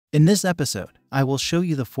In this episode, I will show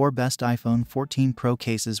you the 4 best iPhone 14 Pro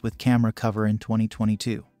cases with camera cover in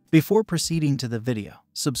 2022. Before proceeding to the video,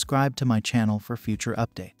 subscribe to my channel for future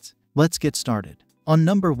updates. Let's get started. On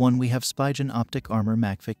number 1 we have Spigen Optic Armor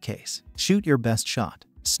Magnific Case. Shoot your best shot.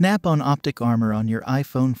 Snap-on optic armor on your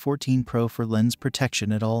iPhone 14 Pro for lens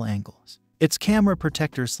protection at all angles. Its camera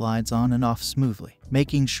protector slides on and off smoothly,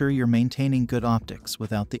 making sure you're maintaining good optics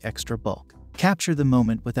without the extra bulk. Capture the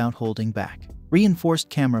moment without holding back. Reinforced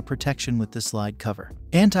camera protection with the slide cover.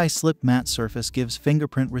 Anti-slip matte surface gives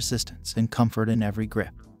fingerprint resistance and comfort in every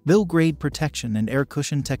grip. Bill-grade protection and air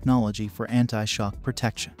cushion technology for anti-shock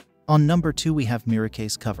protection. On number 2 we have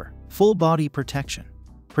Miracase cover. Full body protection.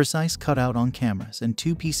 Precise cutout on cameras and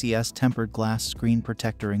 2 PCS tempered glass screen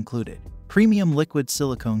protector included. Premium liquid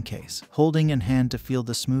silicone case, holding in hand to feel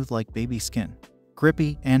the smooth like baby skin.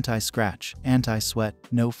 Grippy, anti-scratch, anti-sweat,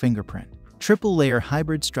 no fingerprint. Triple layer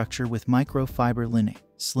hybrid structure with microfiber lining,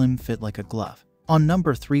 slim fit like a glove. On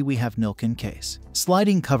number 3 we have Nilkin case.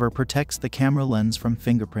 Sliding cover protects the camera lens from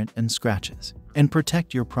fingerprint and scratches, and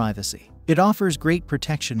protect your privacy. It offers great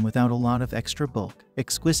protection without a lot of extra bulk.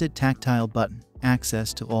 Exquisite tactile button,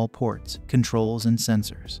 access to all ports, controls and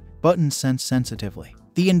sensors. Buttons sense sensitively.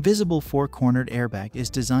 The invisible 4-cornered airbag is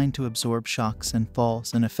designed to absorb shocks and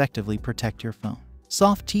falls and effectively protect your phone.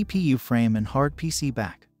 Soft TPU frame and hard PC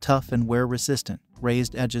back. Tough and wear-resistant,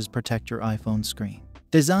 raised edges protect your iPhone screen.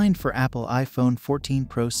 Designed for Apple iPhone 14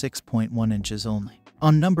 Pro 6.1 inches only.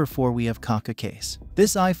 On number 4 we have Caka case.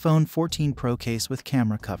 This iPhone 14 Pro case with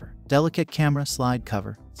camera cover. Delicate camera slide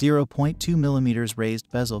cover, 0.2mm raised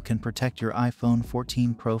bezel can protect your iPhone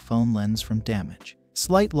 14 Pro phone lens from damage.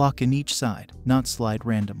 Slight lock in each side, not slide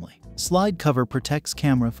randomly. Slide cover protects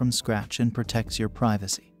camera from scratch and protects your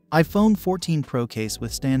privacy. iPhone 14 Pro case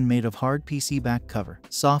with stand made of hard PC back cover,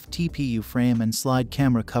 soft TPU frame and slide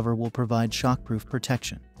camera cover will provide shockproof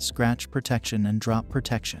protection, scratch protection and drop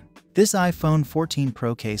protection. This iPhone 14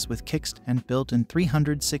 Pro case with kickstand built-in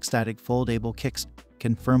 306 static foldable kickstand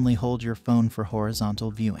can firmly hold your phone for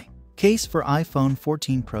horizontal viewing. Case for iPhone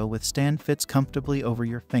 14 Pro with stand fits comfortably over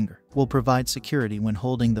your finger, will provide security when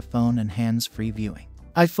holding the phone and hands-free viewing.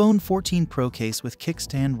 iPhone 14 Pro case with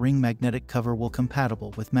kickstand ring magnetic cover will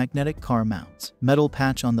compatible with magnetic car mounts. Metal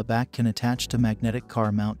patch on the back can attach to magnetic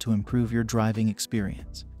car mount to improve your driving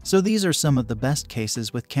experience. So these are some of the best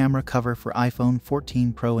cases with camera cover for iPhone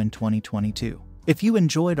 14 Pro in 2022. If you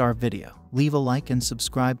enjoyed our video, leave a like and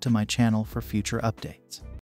subscribe to my channel for future updates.